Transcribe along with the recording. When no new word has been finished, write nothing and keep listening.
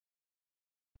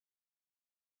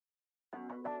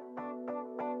Welcome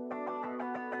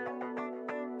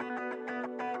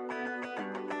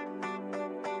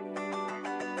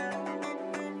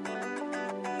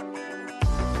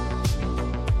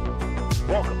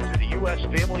to the U.S.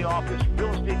 Family Office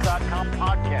RealEstate.com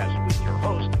podcast with your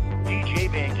host,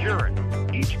 DJ Van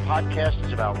Kuren. Each podcast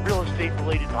is about real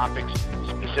estate-related topics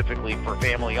specifically for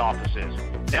family offices.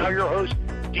 Now your host,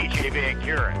 DJ Van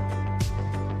Kuren.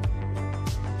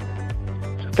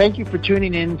 So thank you for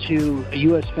tuning in to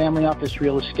U.S. Family Office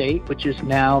Real Estate, which is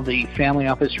now the Family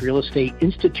Office Real Estate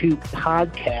Institute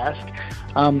podcast.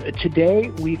 Today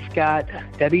we've got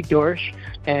Debbie Dorsch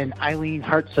and Eileen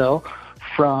Hartzell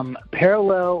from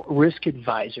Parallel Risk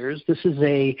Advisors. This is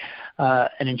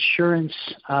an insurance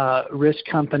risk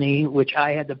company, which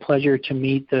I had the pleasure to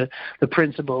meet the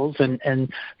principals,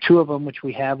 and two of them, which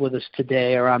we have with us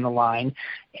today, are on the line.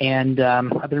 And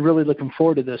I've been really looking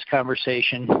forward to this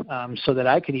conversation so that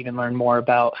I could even learn more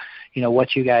about,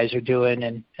 what you guys are doing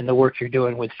and the work you're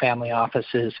doing with family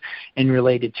offices and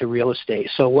related to real estate.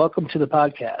 So welcome to the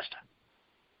podcast.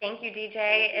 Thank you,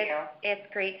 DJ.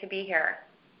 It's great to be here.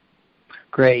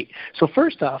 Great. So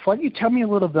first off, why don't you tell me a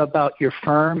little bit about your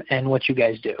firm and what you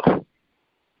guys do?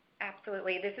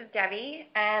 Absolutely. This is Debbie,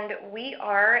 and we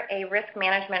are a risk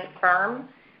management firm.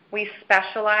 We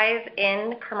specialize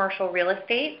in commercial real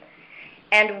estate,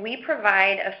 and we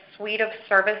provide a suite of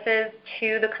services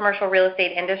to the commercial real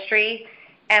estate industry.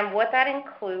 And what that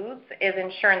includes is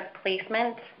insurance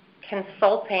placement,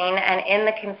 consulting, and in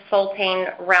the consulting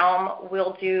realm,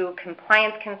 we'll do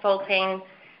compliance consulting,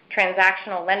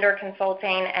 transactional lender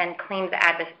consulting, and claims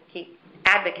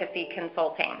advocacy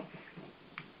consulting.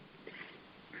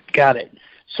 Got it.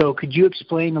 So could you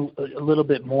explain a little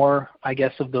bit more, I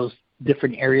guess, of those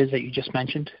different areas that you just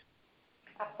mentioned?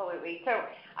 Absolutely. So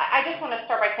I just want to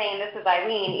start by saying, this is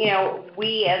Eileen.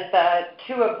 We as the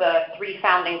two of the three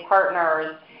founding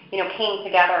partners, came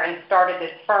together and started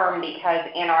this firm because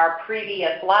in our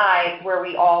previous lives where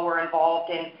we all were involved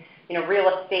in, real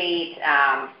estate,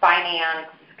 finance,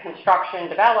 construction,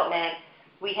 development,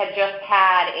 we had just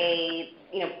had a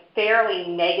fairly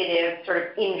negative sort of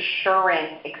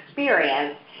insurance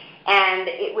experience, and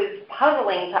it was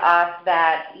puzzling to us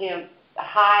that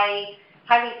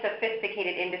highly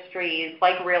sophisticated industries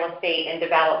like real estate and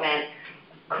development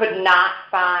could not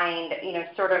find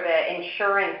sort of an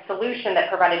insurance solution that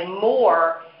provided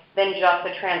more than just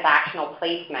a transactional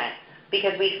placement,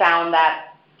 because we found that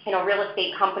real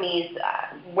estate companies,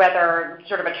 whether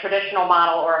sort of a traditional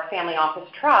model or a family office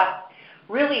trust,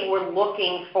 really were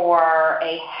looking for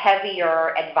a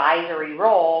heavier advisory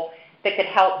role that could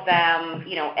help them,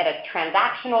 at a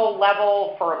transactional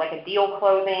level for like a deal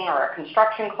closing or a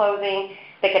construction closing,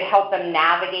 that could help them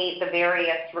navigate the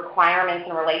various requirements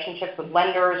and relationships with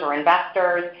lenders or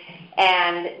investors.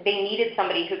 And they needed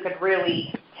somebody who could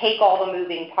really take all the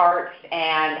moving parts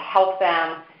and help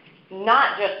them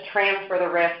not just transfer the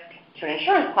risk to an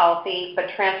insurance policy, but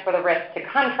transfer the risk to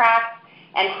contracts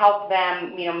and help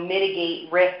them, mitigate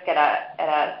risk at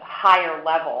a higher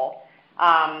level.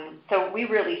 So we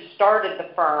really started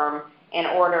the firm in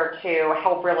order to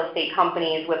help real estate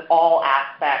companies with all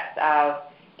aspects of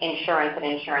insurance and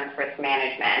insurance risk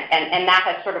management. And that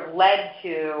has sort of led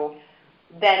to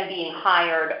then being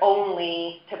hired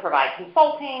only to provide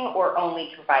consulting or only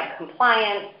to provide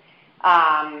compliance,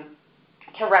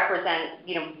 to represent,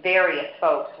 various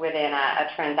folks within a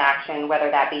transaction,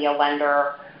 whether that be a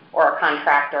lender or a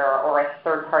contractor or a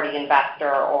third-party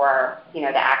investor or,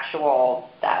 the actual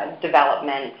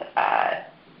development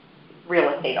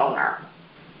real estate owner.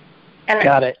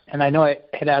 Got it. And I know I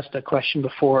had asked a question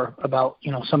before about,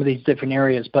 some of these different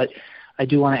areas, but I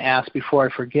do want to ask before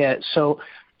I forget. So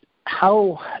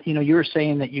how, you were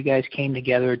saying that you guys came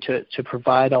together to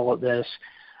provide all of this.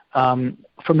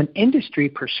 From an industry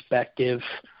perspective,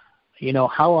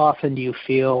 how often do you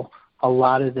feel a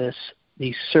lot of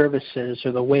these services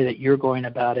or the way that you're going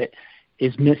about it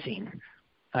is missing?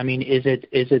 I mean, is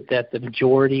it that the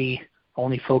majority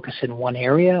only focus in one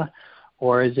area,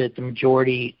 or is it the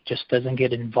majority just doesn't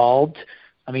get involved?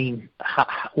 I mean,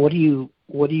 what do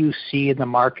you see in the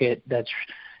market that's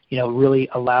really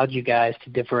allowed you guys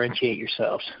to differentiate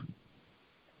yourselves?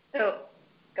 So,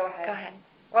 go ahead.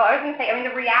 Well, I was going to say,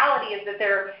 the reality is that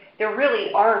there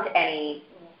really aren't any.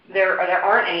 There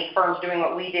aren't any firms doing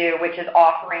what we do, which is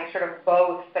offering sort of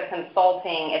both the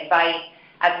consulting advice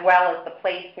as well as the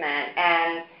placement.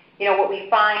 And what we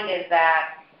find is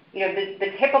that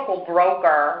the typical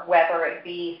broker, whether it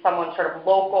be someone sort of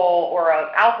local or an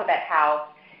alphabet house,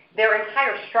 their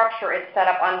entire structure is set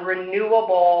up on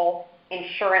renewable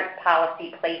insurance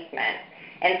policy placement.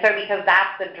 And so because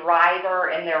that's the driver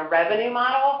in their revenue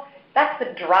model, that's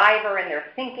the driver in their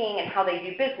thinking and how they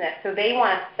do business. So they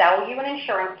want to sell you an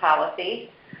insurance policy,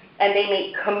 and they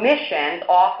make commissions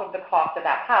off of the cost of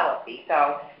that policy.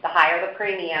 So the higher the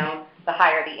premium, the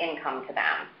higher the income to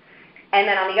them. And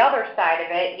then on the other side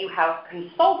of it, you have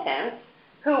consultants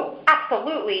who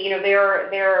absolutely, they're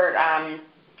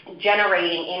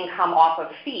generating income off of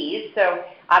fees. So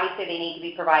obviously they need to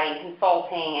be providing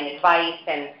consulting and advice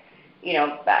and,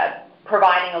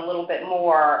 providing a little bit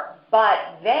more. But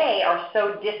they are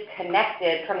so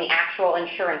disconnected from the actual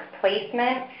insurance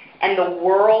placement and the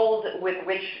world with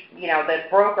which, the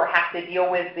broker has to deal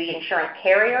with the insurance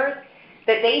carriers,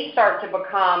 that they start to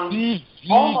become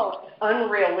almost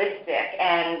unrealistic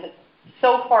and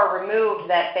so far removed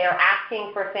that they're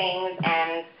asking for things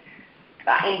and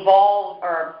involved,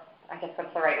 or I guess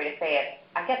that's the right way to say it,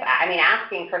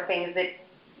 asking for things that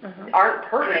aren't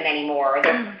pertinent anymore.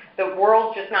 The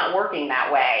world's just not working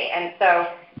that way. And so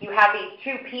you have these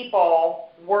two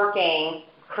people working,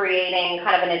 creating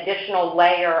kind of an additional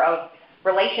layer of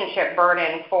relationship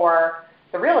burden for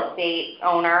the real estate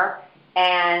owner,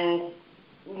 and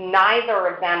neither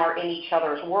of them are in each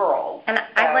other's world. And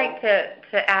I'd like to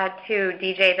add too,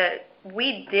 DJ, that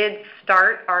we did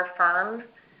start our firm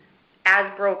as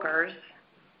brokers,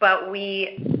 but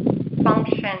we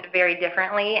functioned very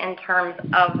differently in terms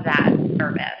of that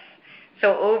service.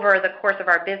 So over the course of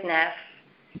our business,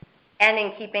 and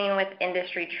in keeping with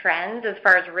industry trends as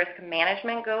far as risk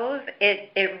management goes,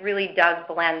 it really does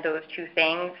blend those two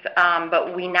things,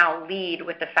 but we now lead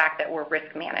with the fact that we're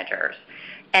risk managers.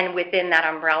 And within that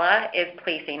umbrella is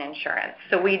placing insurance.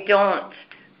 So we don't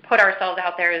put ourselves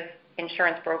out there as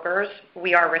insurance brokers.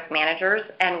 We are risk managers,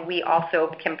 and we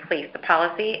also can place the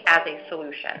policy as a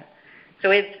solution.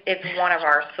 So it's one of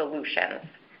our solutions.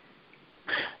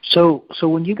 So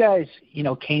when you guys,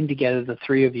 came together, the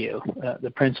three of you,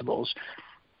 the principals,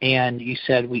 and you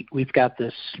said, we've got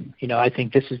this, I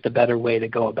think this is the better way to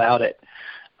go about it.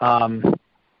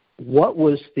 What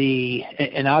was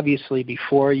and obviously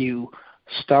before you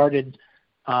started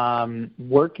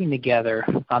working together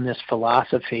on this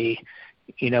philosophy,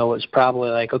 it was probably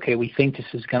like, okay, we think this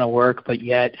is going to work, but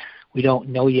yet we don't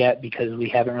know yet because we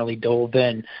haven't really dove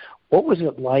in. What was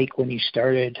it like when you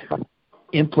started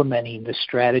implementing the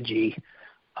strategy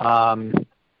with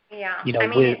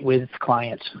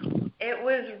clients? It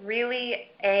was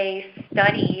really a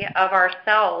study of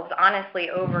ourselves, honestly,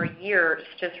 over years,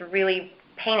 just really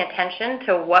paying attention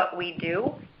to what we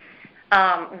do,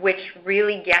 which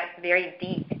really gets very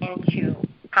deep into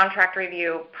contract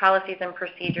review, policies and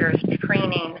procedures,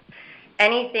 training,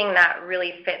 anything that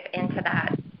really fits into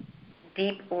that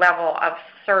deep level of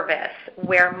service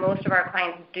where most of our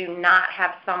clients do not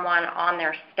have someone on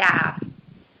their staff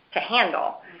to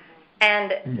handle.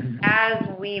 And as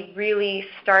we really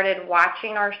started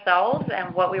watching ourselves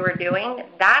and what we were doing,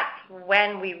 that's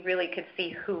when we really could see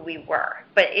who we were.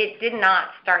 But it did not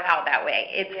start out that way.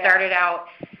 It started out,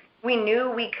 we knew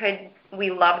we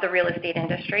loved the real estate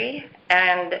industry,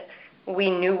 and we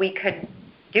knew we could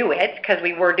do it because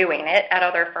we were doing it at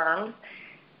other firms.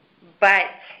 But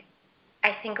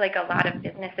I think like a lot of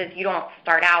businesses, you don't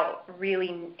start out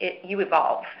really, you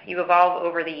evolve. You evolve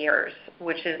over the years,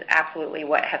 which is absolutely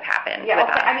what has happened with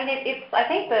us. I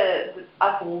think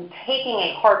us taking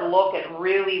a hard look at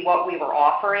really what we were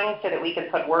offering so that we could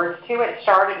put words to it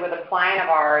started with a client of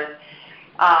ours.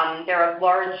 They're a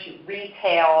large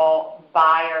retail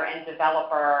buyer and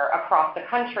developer across the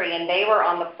country, and they were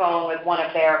on the phone with one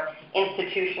of their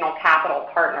institutional capital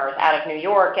partners out of New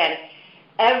York, and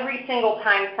every single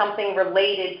time something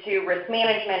related to risk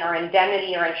management or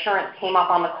indemnity or insurance came up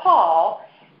on the call,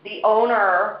 the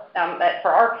owner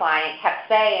for our client kept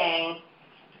saying,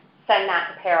 send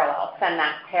that to Parallel, send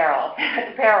that to Parallel, send that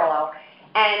to Parallel.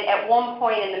 And at one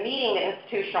point in the meeting, the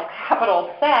institutional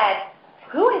capital said,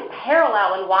 who is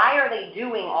Parallel and why are they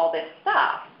doing all this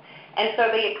stuff? And so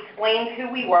they explained who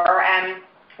we were, and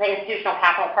the institutional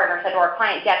capital partner said to our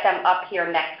client, get them up here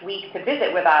next week to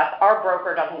visit with us. Our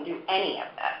broker doesn't do any of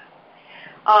this.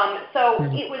 So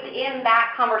it was in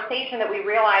that conversation that we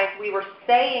realized we were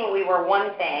saying we were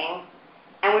one thing,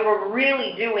 and we were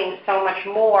really doing so much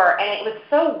more, and it was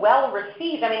so well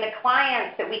received. I mean, the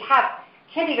clients that we have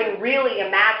can't even really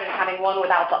imagine having one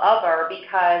without the other,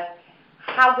 because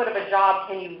how good of a job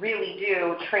can you really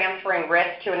do transferring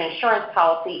risk to an insurance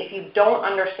policy if you don't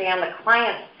understand the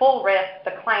client's full risk,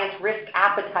 the client's risk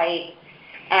appetite,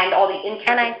 and all the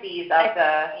intricacies of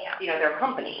their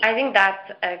company? I think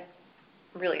that's a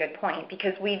really good point,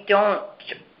 because we don't,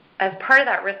 as part of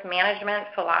that risk management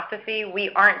philosophy,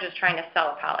 we aren't just trying to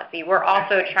sell a policy. We're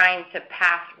also trying to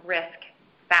pass risk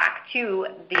back to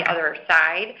the other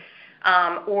side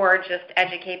or just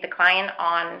educate the client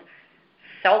on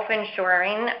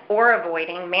self-insuring or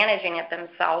avoiding, managing it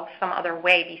themselves some other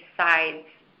way besides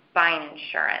buying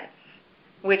insurance,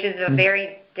 which is a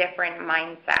very different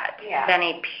mindset than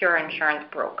a pure insurance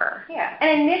broker. Yeah,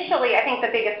 and initially I think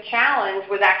the biggest challenge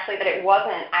was actually that it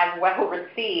wasn't as well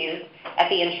received at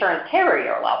the insurance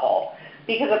carrier level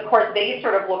because, of course, they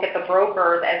sort of look at the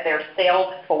brokers as their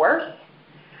sales force.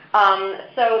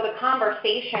 So the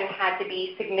conversation had to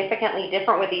be significantly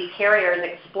different with these carriers,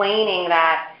 explaining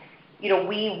that,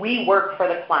 we work for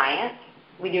the client.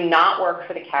 We do not work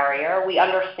for the carrier. We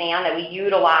understand that we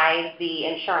utilize the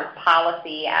insurance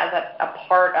policy as a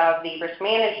part of the risk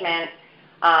management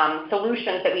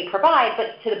solutions that we provide,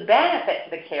 but to the benefit to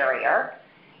the carrier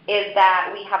is that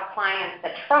we have clients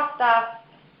that trust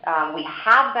us. We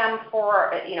have them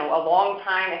for a long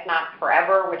time, if not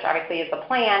forever, which obviously is the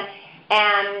plan.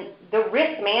 And the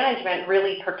risk management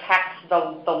really protects the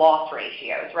loss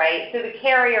ratios, right? So the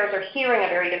carriers are hearing a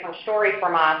very different story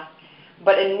from us,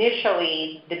 but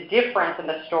initially the difference in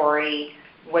the story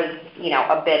was,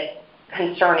 a bit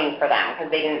concerning for them because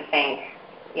they didn't think,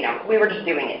 we were just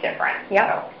doing it different.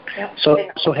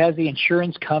 So has the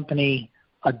insurance company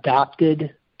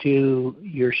adopted to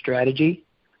your strategy?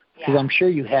 Because I'm sure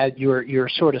you're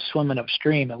sort of swimming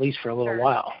upstream, at least for a little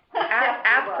while.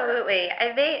 Absolutely.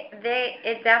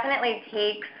 It definitely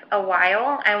takes a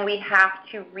while, and we have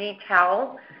to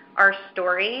retell our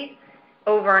story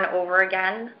over and over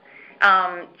again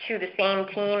to the same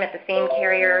team at the same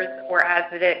carriers, or as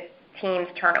the teams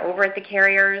turn over at the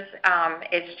carriers.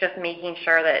 It's just making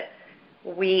sure that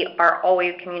we are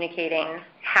always communicating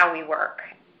how we work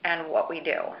and what we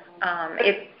do.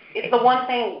 It's the one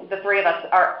thing the three of us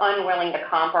are unwilling to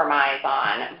compromise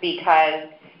on, because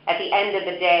at the end of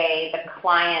the day, the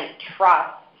client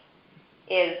trust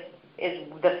is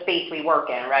the space we work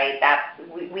in, right?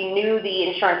 We knew the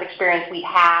insurance experience we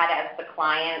had as the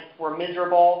clients were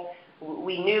miserable.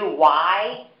 We knew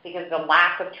why, because the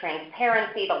lack of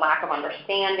transparency, the lack of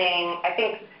understanding. I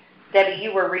think, Debbie,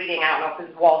 you were reading, I don't know if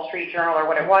it was Wall Street Journal or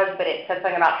what it was, but it said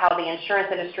something about how the insurance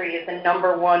industry is the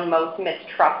number one most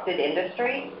mistrusted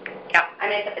industry. Yeah. I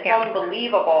mean, it's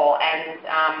unbelievable,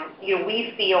 and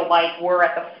we feel like we're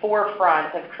at the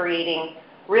forefront of creating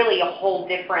really a whole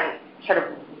different sort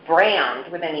of brand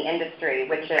within the industry,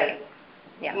 which is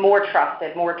more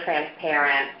trusted, more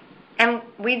transparent. And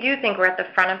we do think we're at the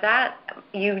front of that.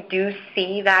 You do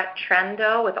see that trend,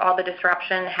 though, with all the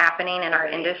disruption happening in our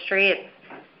industry.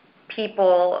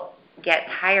 People get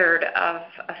tired of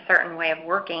a certain way of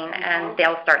working, and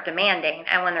they'll start demanding.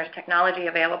 And when there's technology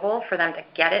available for them to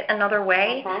get it another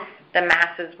way, the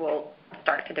masses will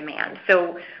start to demand.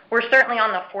 So we're certainly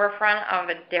on the forefront of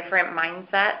a different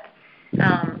mindset.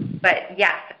 But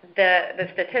yes, the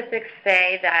statistics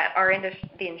say that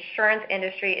the insurance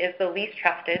industry is the least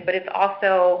trusted, but it's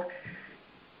also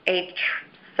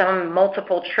some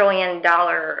multiple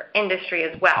trillion-dollar industry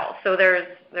as well. So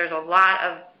there's a lot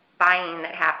of buying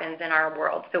that happens in our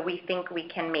world. So we think we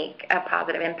can make a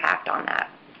positive impact on that.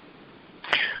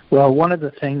 Well, one of the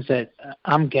things that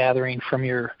I'm gathering from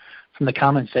the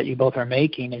comments that you both are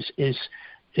making is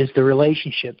the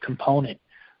relationship component.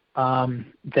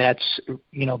 That's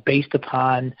based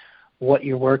upon what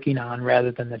you're working on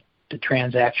rather than the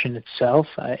transaction itself.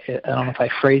 I don't know if I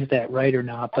phrased that right or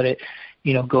not, but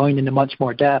going into much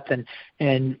more depth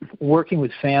and working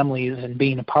with families and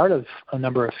being a part of a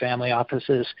number of family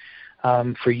offices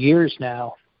for years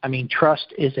now. I mean,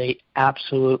 trust is a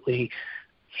absolutely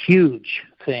huge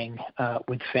thing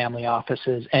with family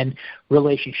offices and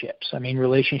relationships. I mean,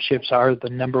 relationships are the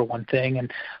number one thing,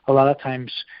 and a lot of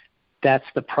times that's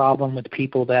the problem with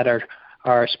people that are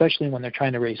especially when they're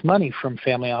trying to raise money from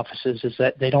family offices, is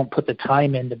that they don't put the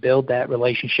time in to build that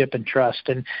relationship and trust,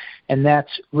 and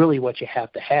that's really what you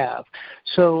have to have.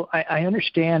 So I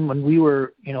understand when we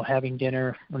were having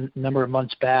dinner a number of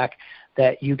months back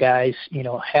that you guys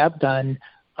have done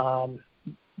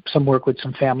some work with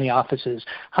some family offices.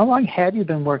 How long have you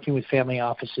been working with family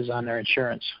offices on their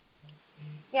insurance?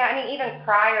 Yeah, I mean, even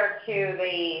prior to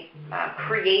the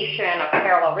creation of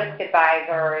Parallel Risk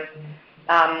Advisors,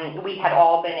 we had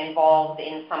all been involved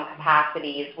in some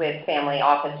capacities with family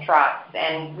office trusts.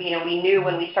 And, we knew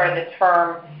when we started this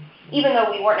firm, even though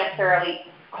we weren't necessarily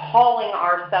calling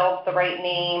ourselves the right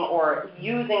name or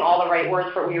using all the right words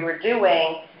for what we were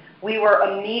doing, we were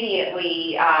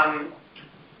immediately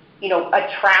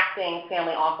attracting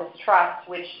family office trusts,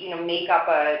 which, make up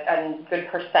a good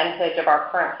percentage of our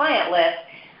current client list.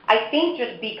 I think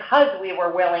just because we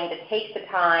were willing to take the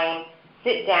time,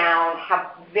 sit down,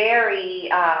 have very,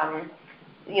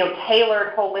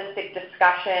 tailored, holistic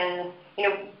discussions.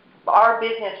 our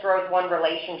business grows one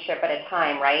relationship at a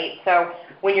time, right? So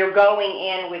when you're going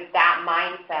in with that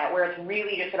mindset where it's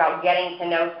really just about getting to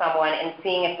know someone and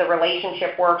seeing if the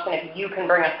relationship works and if you can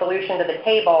bring a solution to the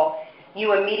table,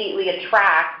 you immediately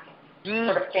attract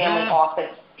sort of family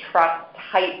office trust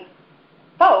type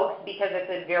folks because it's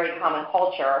a very common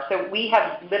culture. So we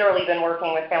have literally been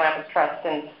working with Family Office Trust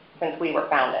since we were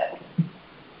founded.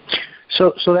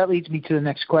 So that leads me to the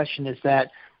next question: is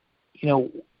that,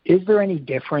 is there any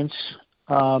difference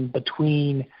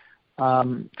between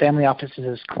family offices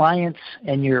as clients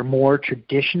and your more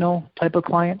traditional type of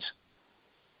clients?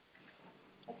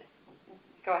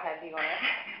 Go ahead. Do you want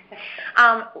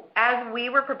to? As we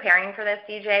were preparing for this,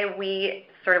 DJ, we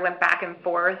sort of went back and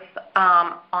forth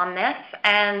on this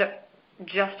and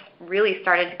just really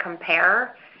started to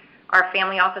compare our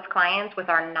family office clients with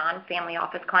our non-family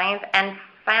office clients and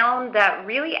found that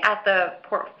really at the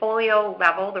portfolio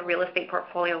level, the real estate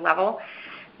portfolio level,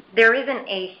 there isn't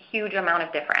a huge amount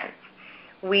of difference.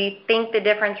 We think the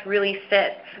difference really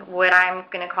sits what I'm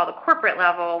going to call the corporate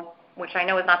level, which I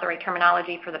know is not the right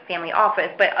terminology for the family office,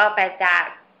 but up at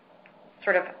that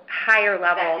sort of higher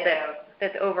level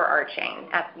that's overarching.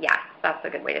 Yes, that's a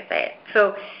good way to say it.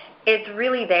 So it's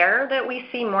really there that we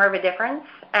see more of a difference,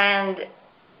 and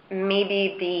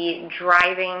maybe the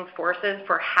driving forces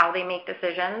for how they make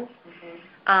decisions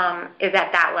is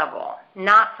at that level,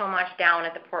 not so much down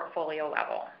at the portfolio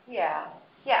level. Yeah,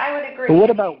 I would agree. But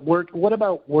what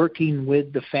about working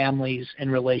with the families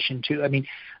in relation to? I mean,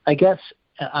 I guess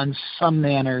on some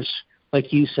manners,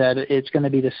 like you said, it's going to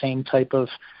be the same type of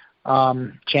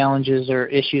challenges or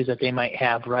issues that they might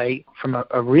have, right, from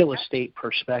a real estate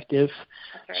perspective.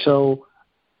 That's right.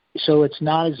 So it's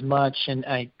not as much, and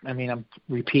I mean I'm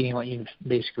repeating what you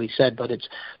basically said, but it's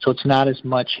not as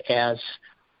much as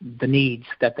the needs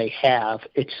that they have.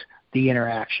 It's the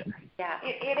interaction. Yeah,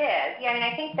 it is. Yeah, I mean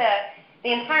I think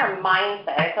the entire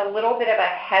mindset is a little bit of a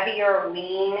heavier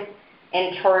lean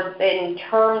in terms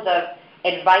of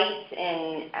advice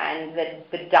and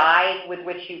the dive with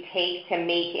which you take to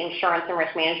make insurance and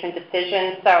risk management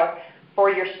decisions. So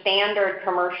for your standard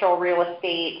commercial real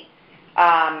estate,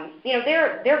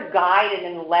 they're guided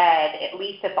and led, at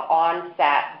least at the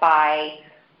onset, by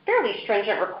fairly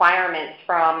stringent requirements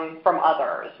from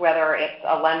others, whether it's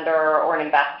a lender or an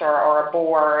investor or a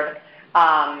board.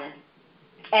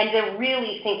 And they're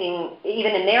really thinking,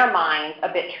 even in their minds,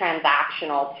 a bit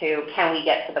transactional to can we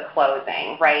get to the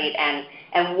closing, right?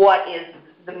 And what is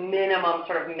the minimum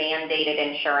sort of mandated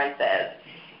insurances?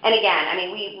 And again, I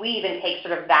mean, we even take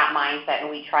sort of that mindset and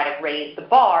we try to raise the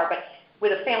bar. But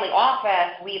with a family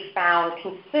office, we've found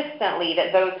consistently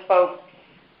that those folks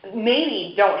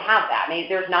maybe don't have that. Maybe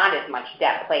there's not as much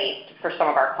debt placed for some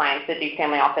of our clients that do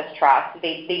family office trust.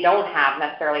 They don't have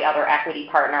necessarily other equity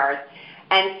partners.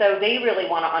 And so they really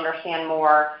want to understand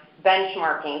more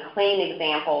benchmarking, claim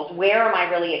examples, where am I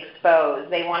really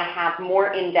exposed? They want to have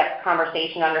more in-depth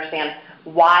conversation to understand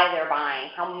why they're buying,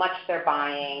 how much they're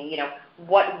buying,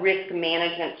 what risk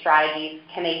management strategies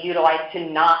can they utilize to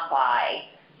not buy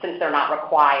since they're not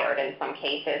required in some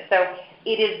cases. So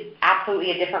it is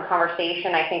absolutely a different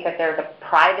conversation. I think that there's a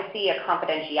privacy, a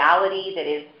confidentiality that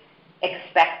is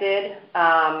expected.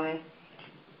 And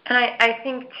I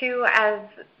think, too,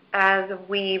 as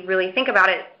we really think about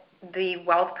it, the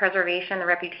wealth preservation, the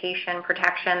reputation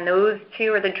protection, those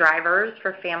two are the drivers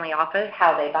for family office.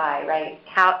 How they buy, right?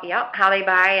 How they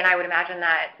buy, and I would imagine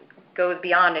that goes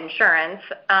beyond insurance.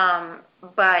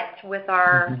 But with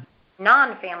our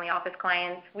non-family office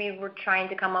clients, we were trying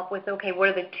to come up with, okay, what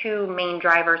are the two main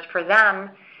drivers for them?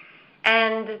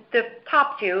 And the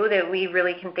top two that we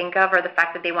really can think of are the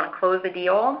fact that they want to close the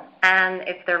deal and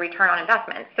it's their return on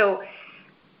investment. So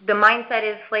the mindset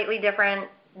is slightly different.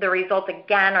 The results,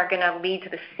 again, are going to lead to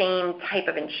the same type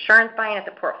of insurance buying at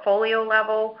the portfolio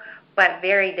level, but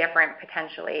very different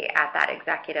potentially at that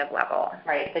executive level.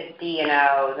 Right, the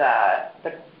D&O,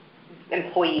 the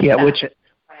employee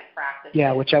practices.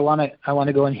 Yeah, which I want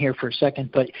to go in here for a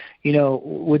second. But,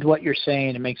 with what you're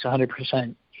saying, it makes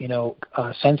 100%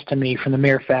 sense to me from the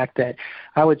mere fact that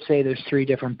I would say there's three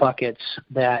different buckets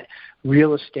that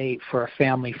real estate for a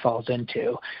family falls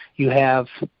into. You have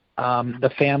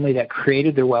the family that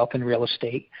created their wealth in real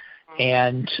estate,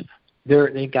 and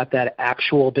they've got that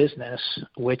actual business,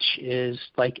 which is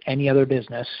like any other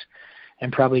business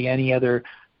and probably any other,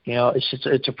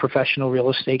 it's a professional real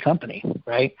estate company,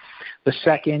 right? The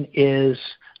second is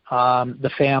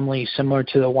the family similar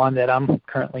to the one that I'm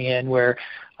currently in, where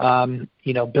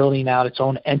building out its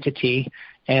own entity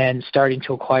and starting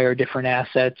to acquire different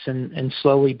assets and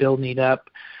slowly building it up.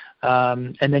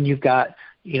 And then you've got,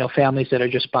 families that are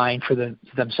just buying for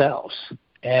themselves.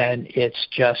 and it's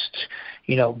just,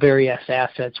 various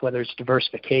assets, whether it's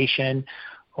diversification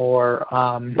or,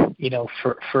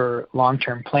 for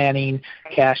long-term planning,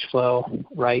 cash flow,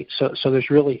 right? So there's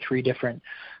really three different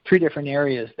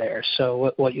areas there.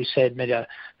 So what you said made a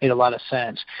lot of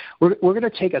sense. We're going to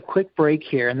take a quick break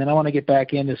here, and then I want to get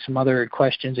back into some other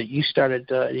questions that you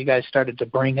guys started to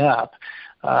bring up,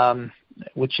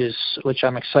 which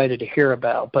I'm excited to hear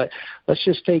about. But let's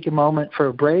just take a moment for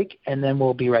a break, and then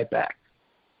we'll be right back.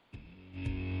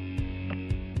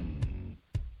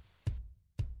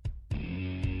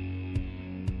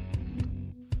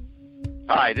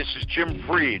 Hi, this is Jim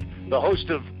Freed, the host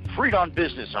of Freed on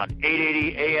Business on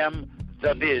 880 AM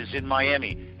The Biz in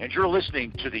Miami, and you're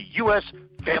listening to the U.S.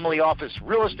 Family Office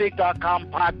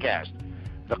Realestate.com podcast.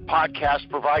 The podcast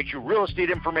provides you real estate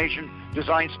information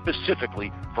designed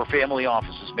specifically for family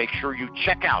offices. Make sure you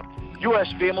check out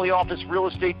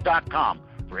USFamilyOfficeRealestate.com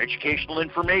for educational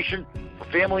information for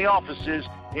family offices,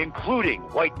 including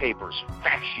white papers,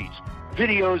 fact sheets,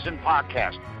 videos, and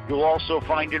podcasts. You'll also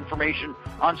find information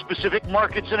on specific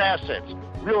markets and assets,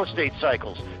 real estate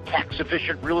cycles,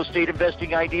 tax-efficient real estate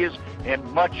investing ideas, and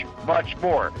much, much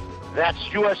more. That's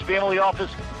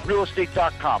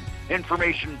USFamilyOfficeRealestate.com.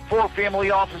 Information for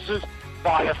family offices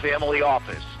by a family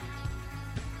office.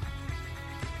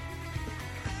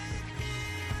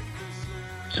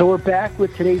 So we're back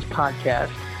with today's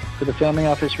podcast for the Family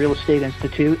Office Real Estate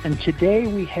Institute, and today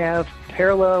we have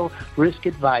Parallel Risk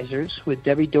Advisors with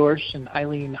Debbie Dorsch and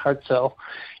Eileen Hartzell,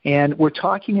 and we're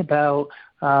talking about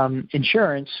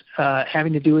insurance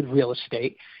having to do with real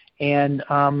estate and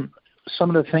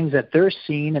some of the things that they're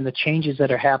seeing and the changes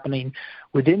that are happening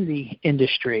within the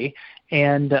industry.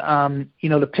 And,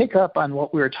 to pick up on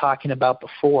what we were talking about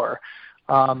before,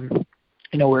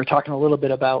 we were talking a little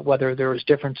bit about whether there was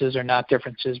differences or not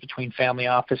differences between family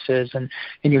offices and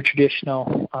your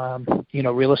traditional,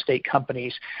 real estate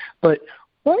companies. But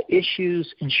what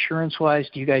issues insurance-wise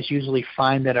do you guys usually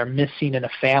find that are missing in a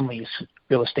family's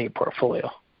real estate portfolio?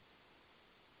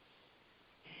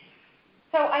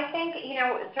 So I think,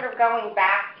 sort of going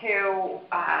back to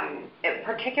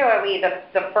particularly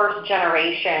the first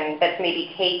generation that's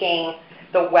maybe taking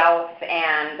the wealth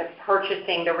and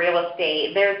purchasing the real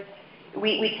estate,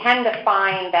 we tend to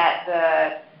find that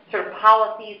the sort of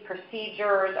policies,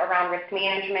 procedures around risk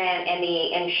management and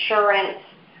the insurance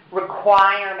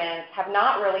requirements have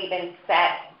not really been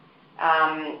set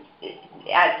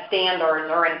as standards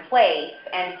or in place.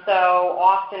 And so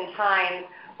oftentimes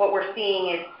what we're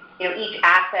seeing is, each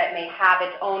asset may have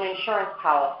its own insurance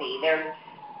policy. There's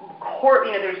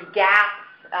gaps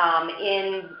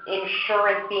in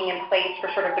insurance being in place for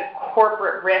sort of the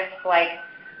corporate risks like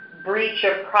breach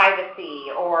of privacy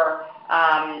or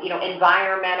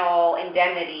environmental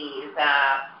indemnities,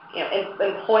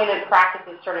 employment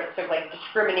practices, sort of like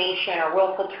discrimination or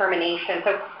willful termination.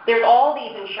 So there's all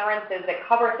these insurances that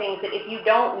cover things that if you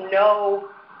don't know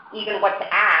even what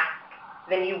to ask,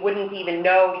 then you wouldn't even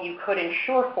know you could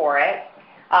insure for it.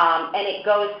 And it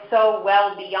goes so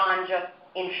well beyond just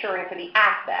insuring for the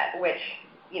asset, which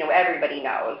everybody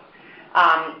knows.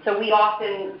 So we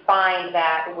often find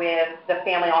that with the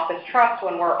family office trust,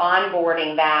 when we're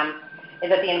onboarding them, is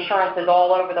that the insurance is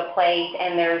all over the place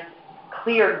and there's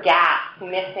clear gaps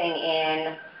missing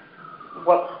in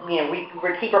what we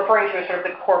keep referring to as sort of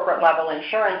the corporate level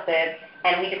insurances,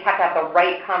 and we just have to have the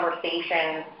right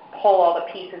conversation, pull all the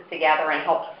pieces together and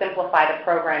help simplify the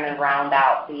program and round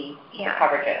out the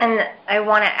coverages. And I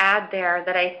want to add there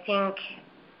that I think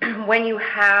when you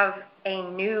have a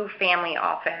new family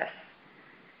office,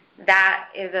 that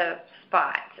is a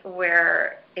spot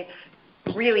where it's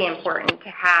really important to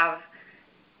have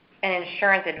an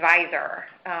insurance advisor,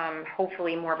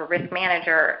 hopefully more of a risk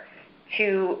manager,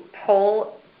 to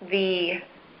pull the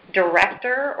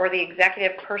director or the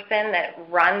executive person that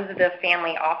runs the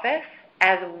family office,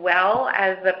 as well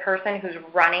as the person who's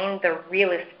running the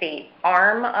real estate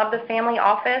arm of the family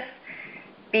office,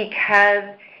 because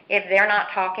if they're not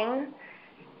talking,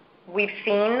 we've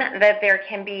seen that there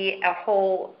can be a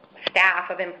whole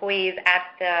staff of employees at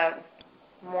the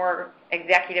more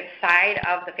executive side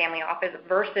of the family office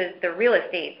versus the real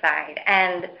estate side,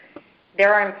 and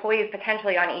there are employees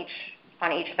potentially on each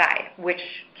side, which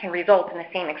can result in the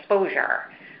same exposure,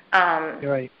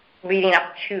 right, leading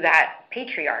up to that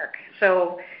patriarch.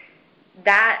 So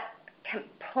that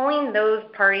pulling those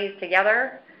parties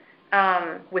together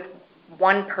with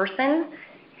one person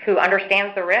who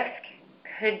understands the risk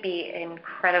could be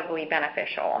incredibly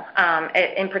beneficial,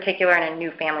 in particular in a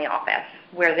new family office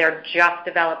where they're just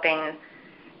developing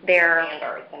their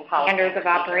standards of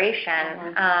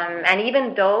operation. And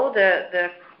even though the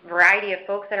variety of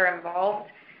folks that are involved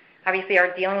obviously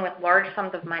are dealing with large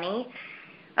sums of money,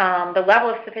 the level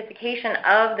of sophistication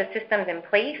of the systems in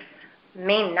place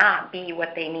may not be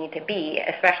what they need to be,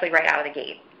 especially right out of the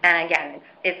gate. And again,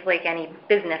 it's like any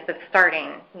business that's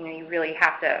starting. You really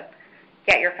have to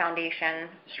get your foundation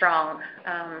strong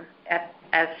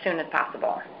as soon as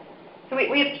possible. So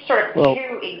we have sort of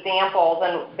two examples,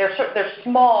 and they're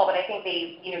small, but I think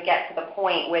they get to the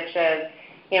point, which is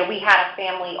we had a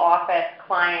family office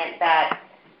client that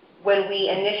when we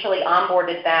initially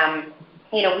onboarded them,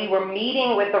 we were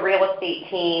meeting with the real estate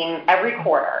team every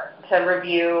quarter to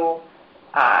review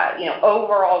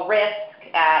overall risk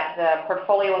at the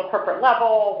portfolio and corporate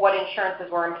level, what insurances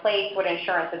were in place, what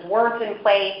insurances weren't in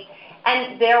place.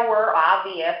 And there were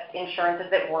obvious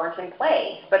insurances that weren't in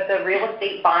place. But the real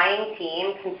estate buying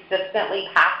team consistently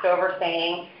passed over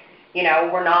saying,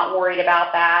 we're not worried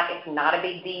about that. It's not a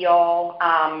big deal.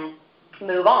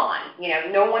 Move on.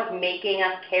 No one's making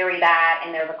us carry that,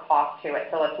 and there's a cost to it,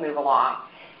 so let's move along.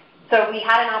 So we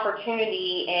had an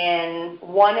opportunity in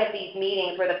one of these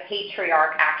meetings where the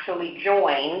patriarch actually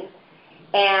joined,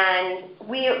 and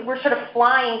we were sort of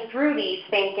flying through these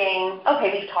thinking,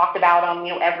 okay, we've talked about them,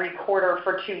 every quarter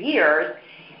for 2 years.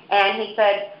 And he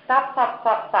said, stop,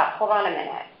 hold on a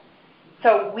minute.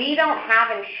 So we don't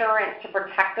have insurance to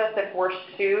protect us if we're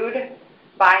sued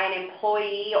by an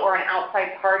employee or an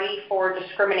outside party for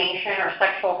discrimination or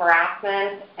sexual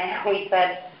harassment. And we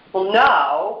said, well,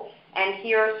 no. And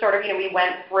here sort of, we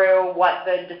went through what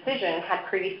the decision had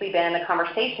previously been in the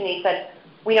conversation. He said,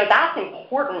 that's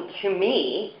important to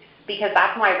me because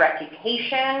that's my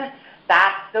reputation.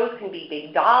 Those can be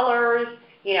big dollars.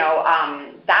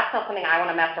 That's not something I want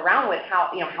to mess around with.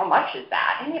 How much is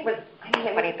that? And it was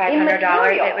 $2,500.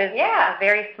 It was a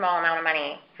very small amount of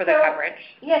money for the coverage.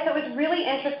 Yes, it was really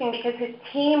interesting because his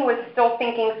team was still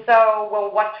thinking,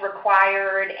 what's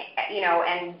required,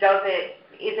 and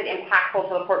is it impactful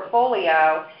to the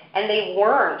portfolio? And they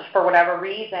weren't, for whatever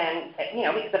reason,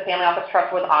 because the family office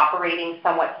trust was operating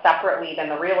somewhat separately than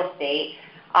the real estate,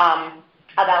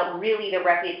 about really the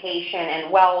reputation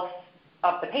and wealth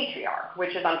of the patriarch,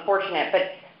 which is unfortunate.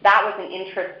 But that was an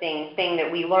interesting thing that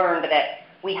we learned, that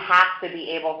we have to be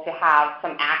able to have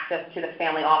some access to the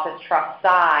family office trust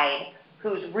side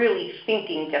who's really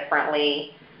thinking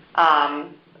differently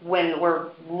when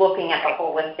we're looking at the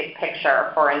holistic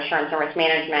picture for insurance and risk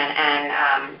management.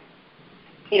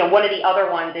 And one of the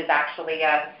other ones is actually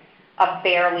a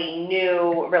fairly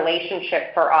new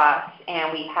relationship for us,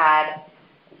 and we've had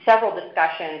several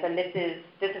discussions. And this is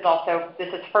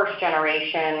first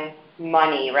generation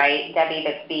money, right, Debbie,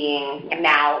 that's being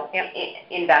now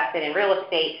invested in real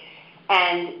estate.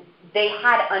 And they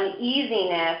had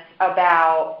uneasiness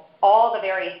about all the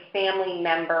various family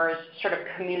members' sort of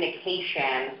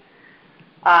communication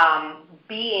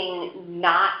being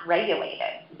not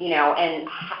regulated, and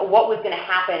what was going to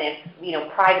happen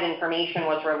if, private information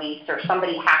was released or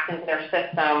somebody hacked into their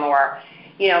system, or,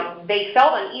 they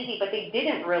felt uneasy, but they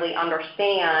didn't really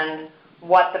understand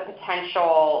what the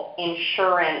potential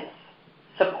insurance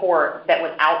support that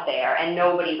was out there, and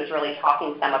nobody was really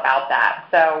talking to them about that.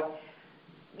 So,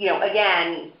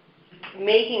 again,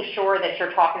 making sure that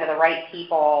you're talking to the right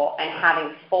people and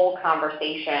having full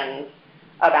conversations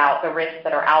about the risks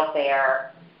that are out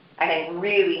there, I think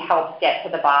really helps get to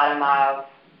the bottom of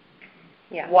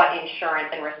what insurance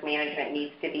and risk management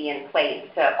needs to be in place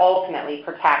to ultimately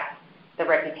protect the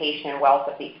reputation and wealth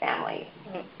of these families.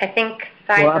 I think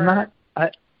cyber...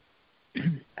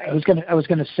 I was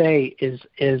gonna say is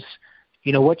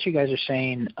what you guys are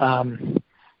saying.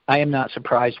 I am not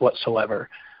surprised whatsoever,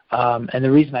 and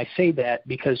the reason I say that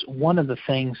because one of the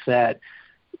things that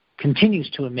continues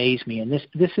to amaze me, and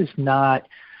this is not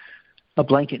a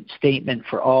blanket statement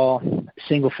for all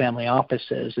single-family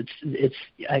offices.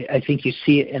 I think you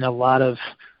see it in a lot of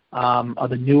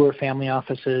the newer family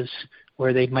offices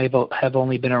where they might have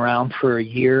only been around for a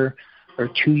year or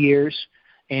 2 years,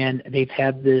 and they've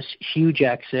had this huge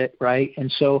exit, right?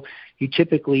 And so you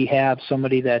typically have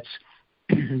somebody that's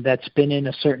been in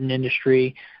a certain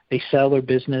industry, they sell their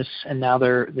business, and now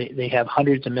they have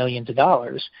hundreds of millions of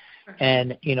dollars.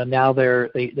 And now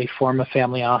they form a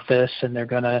family office, and they're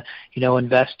going to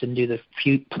invest and do the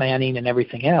planning and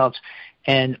everything else.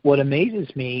 And what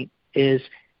amazes me is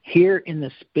here in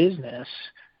this business,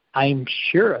 I'm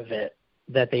sure of it,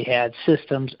 that they had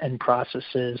systems and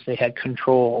processes, they had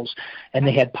controls, and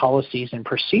they had policies and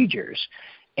procedures.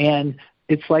 And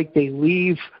it's like they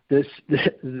leave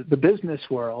the business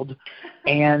world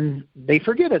and they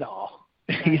forget it all.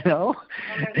 Well,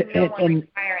 there's no one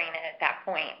requiring it at that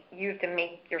point. You have to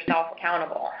make yourself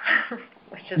accountable.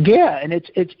 which is and it's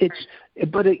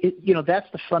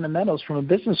that's the fundamentals from a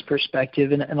business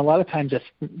perspective, and a lot of times that's,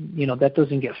 that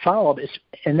doesn't get followed.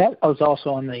 And that was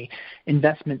also on the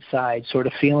investment side, sort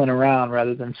of feeling around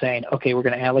rather than saying, okay, we're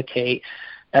going to allocate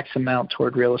X amount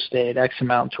toward real estate, X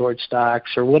amount toward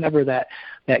stocks, or whatever that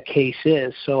case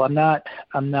is. So I'm not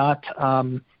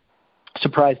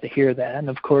surprised to hear that. And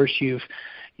of course,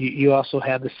 you also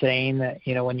have the saying that,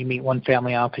 when you meet one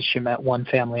family office, you met one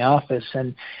family office.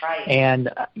 And, right. And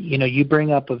you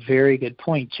bring up a very good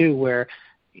point, too, where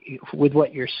with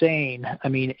what you're saying, I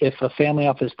mean, if a family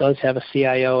office does have a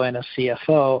CIO and a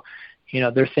CFO,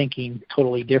 they're thinking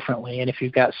totally differently. And if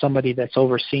you've got somebody that's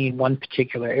overseeing one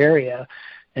particular area,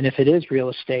 and if it is real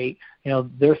estate,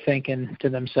 they're thinking to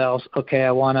themselves, okay,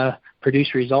 I want to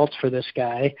produce results for this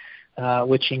guy,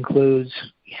 which includes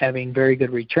having very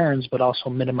good returns, but also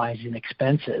minimizing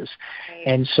expenses. Right.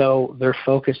 And so they're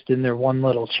focused in their one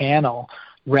little channel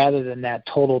rather than that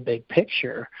total big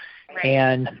picture. Right.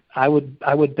 And I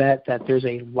would bet that there's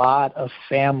a lot of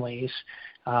families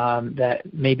that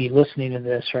may be listening to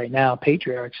this right now,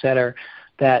 patriarchs,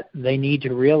 that they need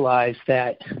to realize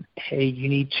that, hey,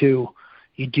 you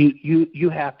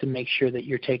have to make sure that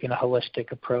you're taking a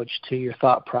holistic approach to your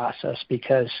thought process,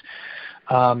 because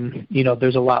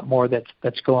there's a lot more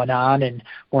that's going on, and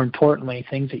more importantly,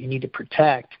 things that you need to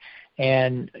protect,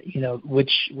 and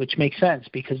which makes sense,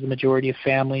 because the majority of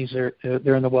families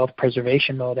they're in the wealth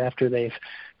preservation mode after they've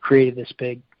created this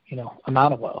big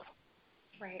amount of wealth.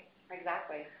 Right.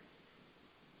 Exactly.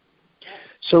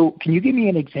 So, can you give me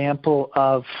an example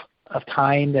of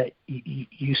time that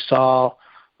you saw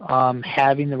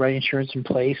having the right insurance in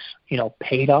place,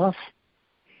 paid off?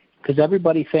 Because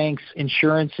everybody thinks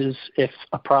insurance is if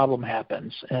a problem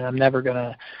happens, and I'm never going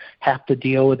to have to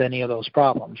deal with any of those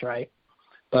problems, right?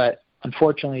 But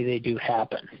unfortunately, they do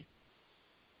happen.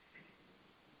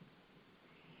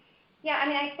 Yeah, I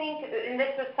mean, I think, and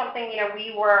this was something,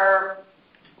 we were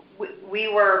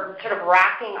sort of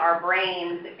racking our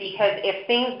brains, because if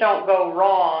things don't go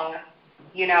wrong,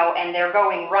 and they're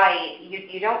going right,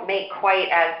 you don't make quite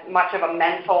as much of a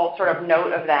mental sort of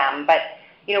note of them. But,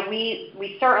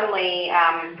 we certainly,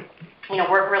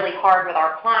 work really hard with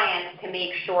our clients to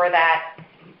make sure that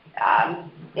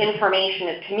information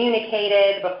is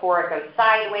communicated before it goes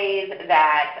sideways,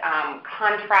 that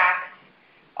contracts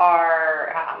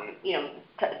are,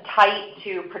 tight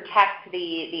to protect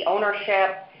the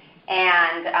ownership,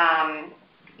 and,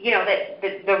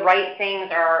 that the right things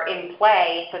are in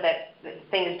play so that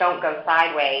things don't go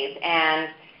sideways. And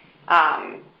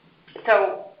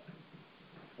so,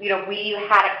 we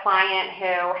had a client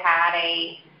who had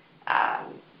a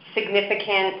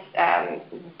significant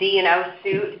D&O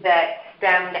suit that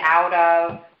stemmed out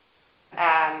of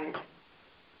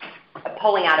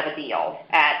pulling out of a deal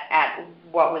at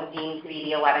what was deemed to be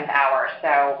the 11th hour.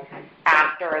 So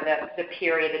after the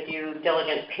period, the due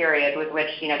diligence period, with which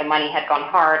the money had gone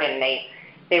hard and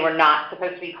they were not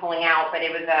supposed to be pulling out, but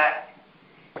it was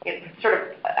sort of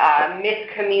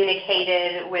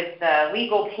miscommunicated with the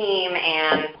legal team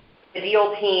and the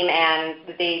deal team, and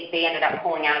they ended up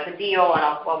pulling out of the deal, and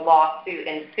a lawsuit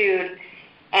ensued.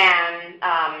 And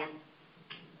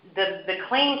the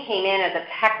claim came in as a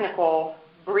technical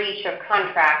breach of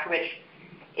contract, which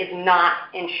is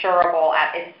not insurable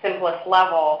at its simplest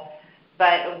level,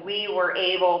 but we were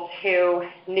able to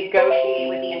negotiate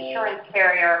with the insurance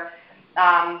carrier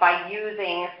by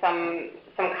using some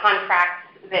contracts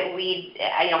that we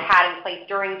had in place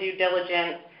during due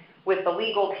diligence with the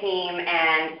legal team,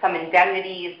 and some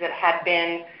indemnities that had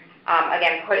been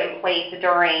again put in place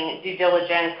during due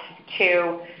diligence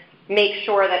to make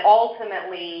sure that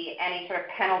ultimately any sort of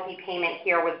penalty payment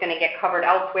here was going to get covered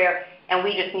elsewhere, and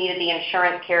we just needed the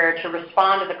insurance carrier to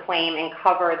respond to the claim and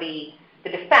cover the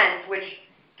defense, which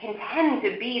can tend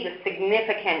to be the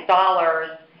significant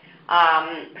dollars,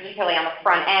 particularly on the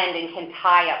front end, and can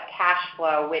tie up cash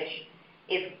flow, which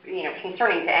is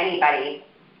concerning to anybody.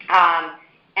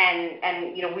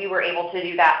 And we were able to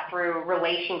do that through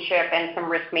relationship and some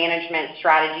risk management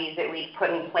strategies that we've put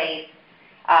in place,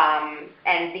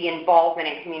 and the involvement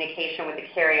and communication with the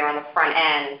carrier on the front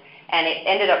end. And it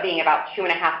ended up being about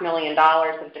 $2.5 million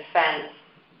of defense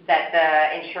that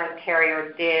the insurance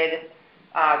carrier did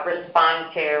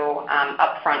respond to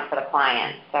upfront for the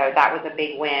client. So that was a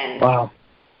big win.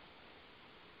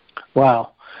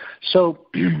 Wow. So,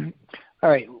 all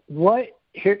right,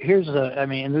 here's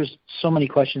there's so many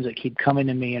questions that keep coming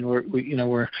to me, and we're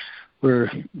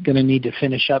going to need to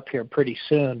finish up here pretty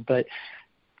soon. But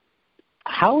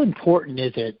how important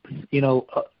is it?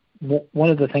 One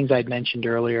of the things I'd mentioned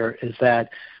earlier is that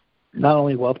not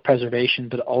only wealth preservation,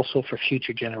 but also for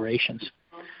future generations.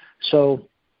 So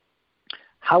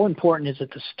how important is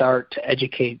it to start to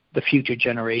educate the future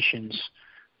generations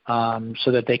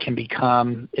so that they can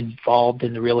become involved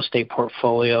in the real estate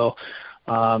portfolio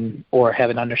or have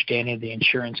an understanding of the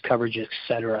insurance coverage, et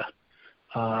cetera,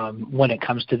 when it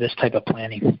comes to this type of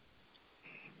planning?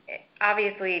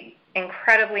 Obviously,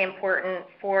 incredibly important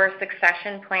for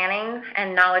succession planning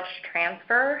and knowledge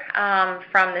transfer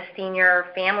from the senior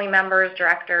family members,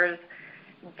 directors,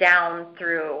 down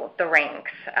through the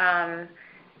ranks.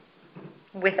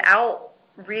 Without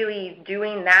really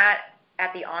doing that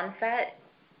at the onset,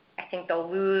 I think they'll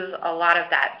lose a lot of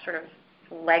that sort of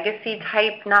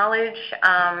legacy-type knowledge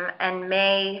and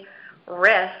may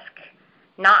risk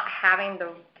not having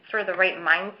the sort of the right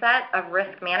mindset of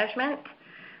risk management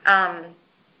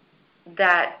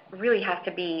that really has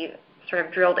to be sort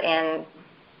of drilled in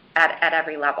at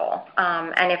every level.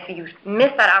 And if you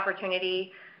miss that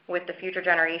opportunity with the future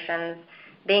generations,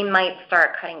 they might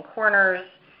start cutting corners.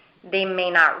 They may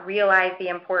not realize the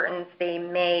importance. They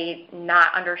may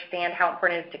not understand how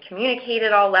important it is to communicate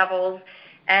at all levels.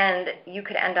 And you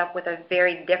could end up with a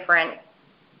very different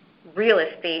real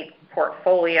estate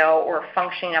portfolio or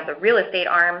functioning of the real estate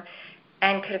arm,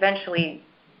 and could eventually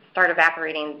start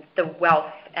evaporating the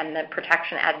wealth and the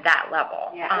protection at that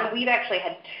level. Yeah, we've actually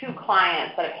had 2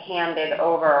 clients that have handed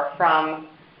over from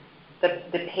the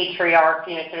patriarch,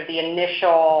 sort of the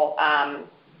initial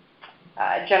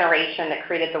generation that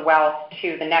created the wealth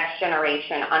to the next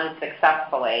generation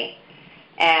unsuccessfully.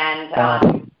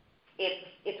 And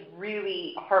it's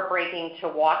really heartbreaking to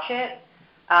watch it.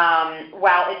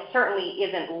 While it certainly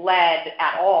isn't led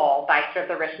at all by sort of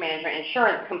the risk management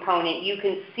insurance component, you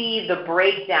can see the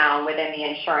breakdown within the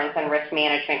insurance and risk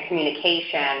management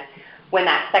communication when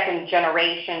that second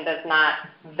generation does not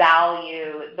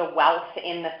value the wealth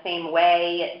in the same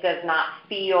way, does not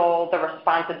feel the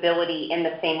responsibility in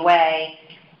the same way.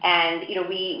 And,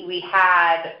 we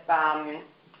had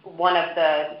one of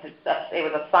it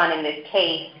was a son in this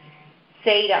case,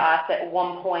 say to us at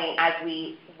one point, as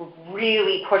we were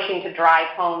really pushing to drive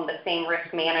home the same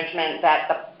risk management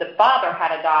that the father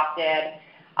had adopted,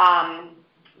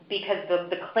 because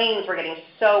the claims were getting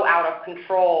so out of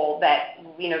control that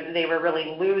they were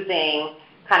really losing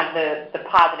kind of the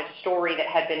positive story that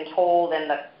had been told and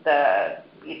the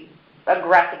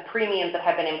aggressive premiums that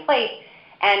had been in place.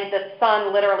 And the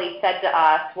son literally said to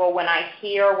us, well, when I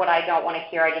hear what I don't want to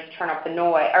hear, I just turn up the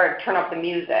noise or turn up the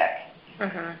music.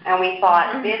 Mm-hmm. And we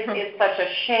thought, this is such a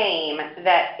shame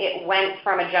that it went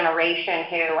from a generation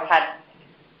who had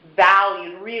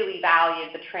really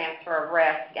valued the transfer of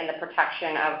risk and the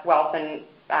protection of wealth and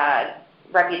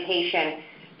reputation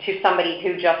to somebody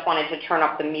who just wanted to turn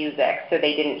up the music so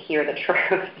they didn't hear the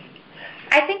truth.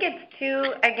 I think it's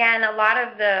too, again, a lot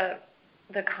of the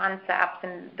concepts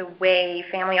and the way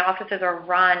family offices are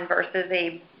run versus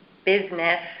a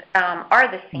business are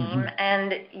the same,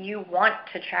 and you want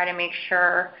to try to make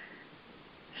sure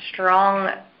strong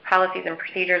policies and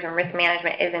procedures and risk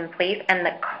management is in place, and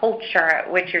the culture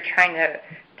at which you're trying to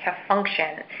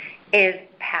function is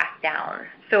passed down.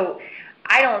 So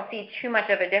I don't see too much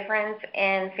of a difference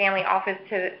in family office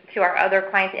to our other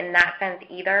clients in that sense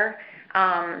either.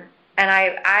 And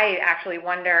I actually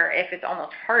wonder if it's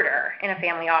almost harder in a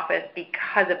family office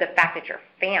because of the fact that you're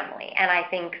family. And I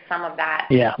think some of that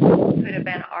could have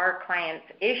been our client's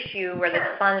issue, where the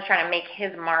son's trying to make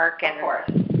his mark and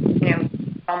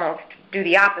almost do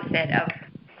the opposite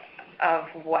of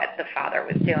what the father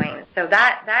was doing. So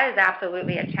that is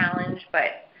absolutely a challenge,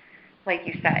 but like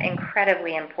you said,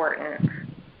 incredibly important.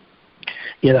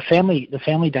 Yeah, the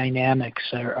family dynamics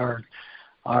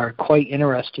are quite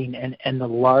interesting, and the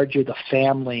larger the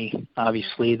family,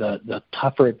 obviously, the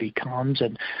tougher it becomes.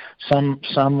 And some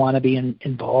want to be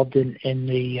involved in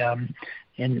the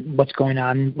in what's going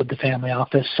on with the family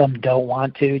office. Some don't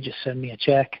want to. Just send me a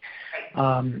check.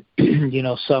 Some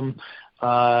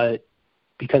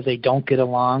because they don't get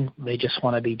along, they just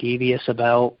want to be devious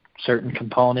about certain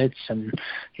components and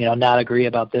not agree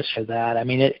about this or that. I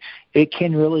mean, it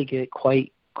can really get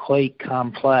quite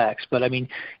complex, but I mean,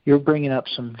 you're bringing up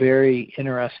some very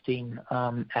interesting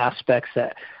aspects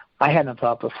that I hadn't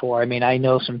thought before. I mean, I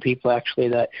know some people actually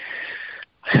that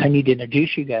I need to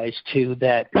introduce you guys to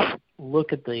that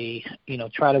look at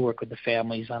try to work with the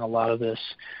families on a lot of this,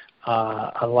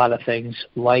 a lot of things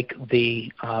like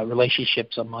the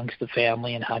relationships amongst the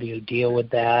family and how do you deal with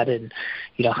that, and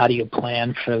how do you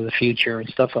plan for the future and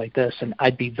stuff like this. And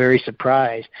I'd be very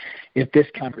surprised if this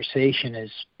conversation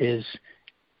is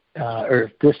or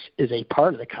if this is a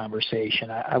part of the conversation.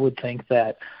 I would think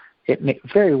that it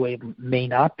may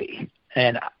not be,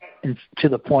 and to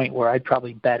the point where I'd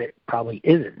probably bet it probably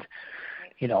isn't.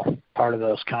 part of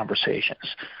those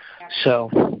conversations.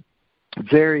 So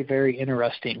very, very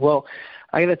interesting. Well,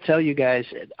 I got to tell you guys,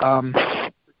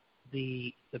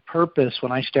 the purpose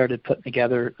when I started putting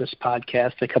together this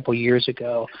podcast a couple years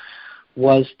ago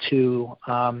was to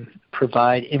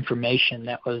provide information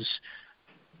that was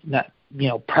not,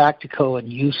 practical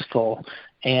and useful,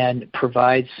 and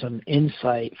provide some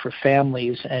insight for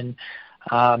families. And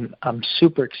I'm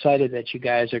super excited that you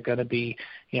guys are going to be,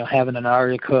 having an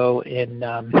article in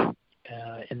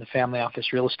the Family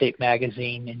Office Real Estate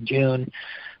magazine in June,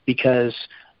 because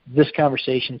this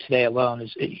conversation today alone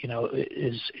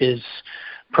is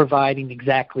providing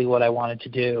exactly what I wanted to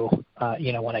do,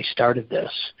 when I started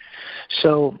this.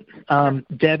 So,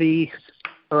 Debbie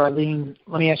or Eileen,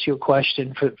 let me ask you a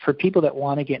question. For people that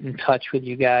want to get in touch with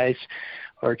you guys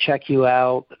or check you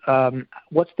out,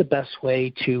 what's the best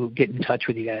way to get in touch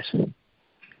with you guys?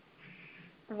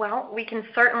 Well, we can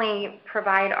certainly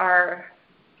provide our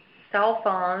cell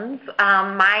phones.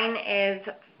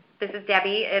 This is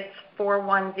Debbie. It's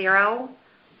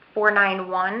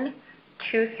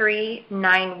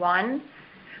 410-491-2391.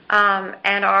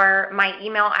 And my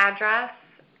email address,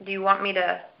 do you want me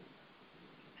to?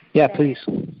 Yeah, please.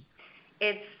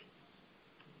 It's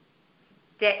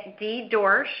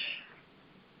ddorsch,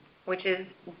 which is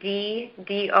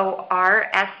DDORSCH,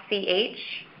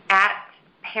 at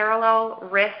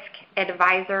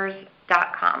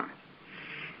parallelriskadvisors.com.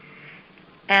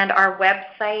 And our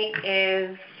website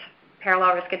is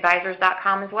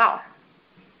parallelriskadvisors.com as well.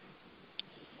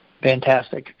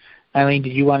 Fantastic. Eileen,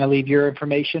 did you want to leave your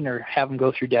information or have them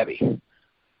go through Debbie?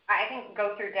 I think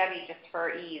go through Debbie just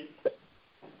for ease.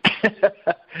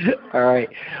 All right.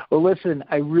 Well, listen,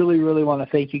 I really, really want to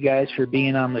thank you guys for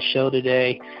being on the show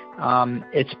today.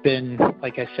 It's been,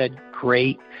 like I said,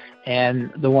 great.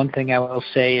 And the one thing I will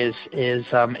say is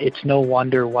it's no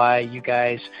wonder why you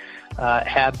guys are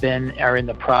in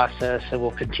the process and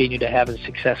will continue to have a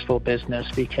successful business,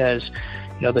 because,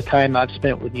 the time I've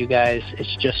spent with you guys,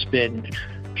 it's just been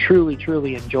truly,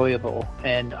 truly enjoyable.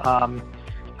 And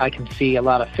I can see a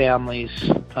lot of families,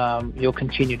 you'll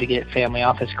continue to get family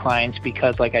office clients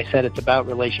because, like I said, it's about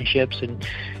relationships, and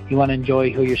you want to enjoy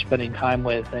who you're spending time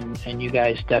with, and you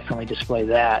guys definitely display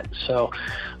that. So,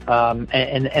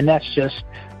 and that's just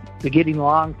the getting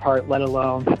along part, let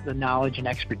alone the knowledge and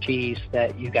expertise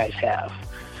that you guys have.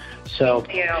 So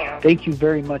thank you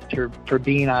very much for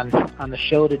being on the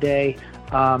show today.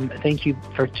 Thank you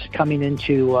for coming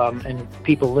into and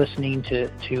people listening to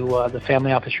the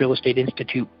Family Office Real Estate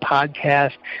Institute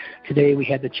podcast. Today we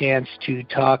had the chance to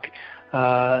talk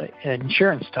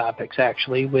insurance topics,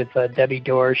 actually, with Debbie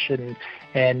Dorsch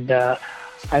and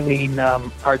Eileen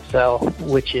Hartzell,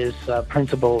 which is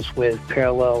principals with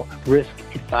Parallel Risk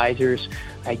Advisors.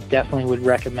 I definitely would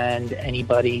recommend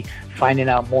anybody finding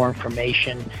out more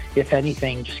information. If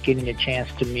anything, just getting a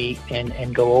chance to meet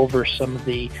and go over some of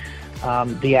the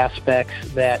aspects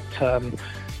that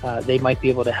they might be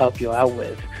able to help you out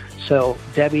with. So,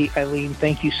 Debbie, Eileen,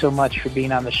 thank you so much for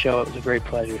being on the show. It was a great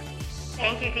pleasure.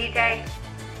 Thank you, DJ.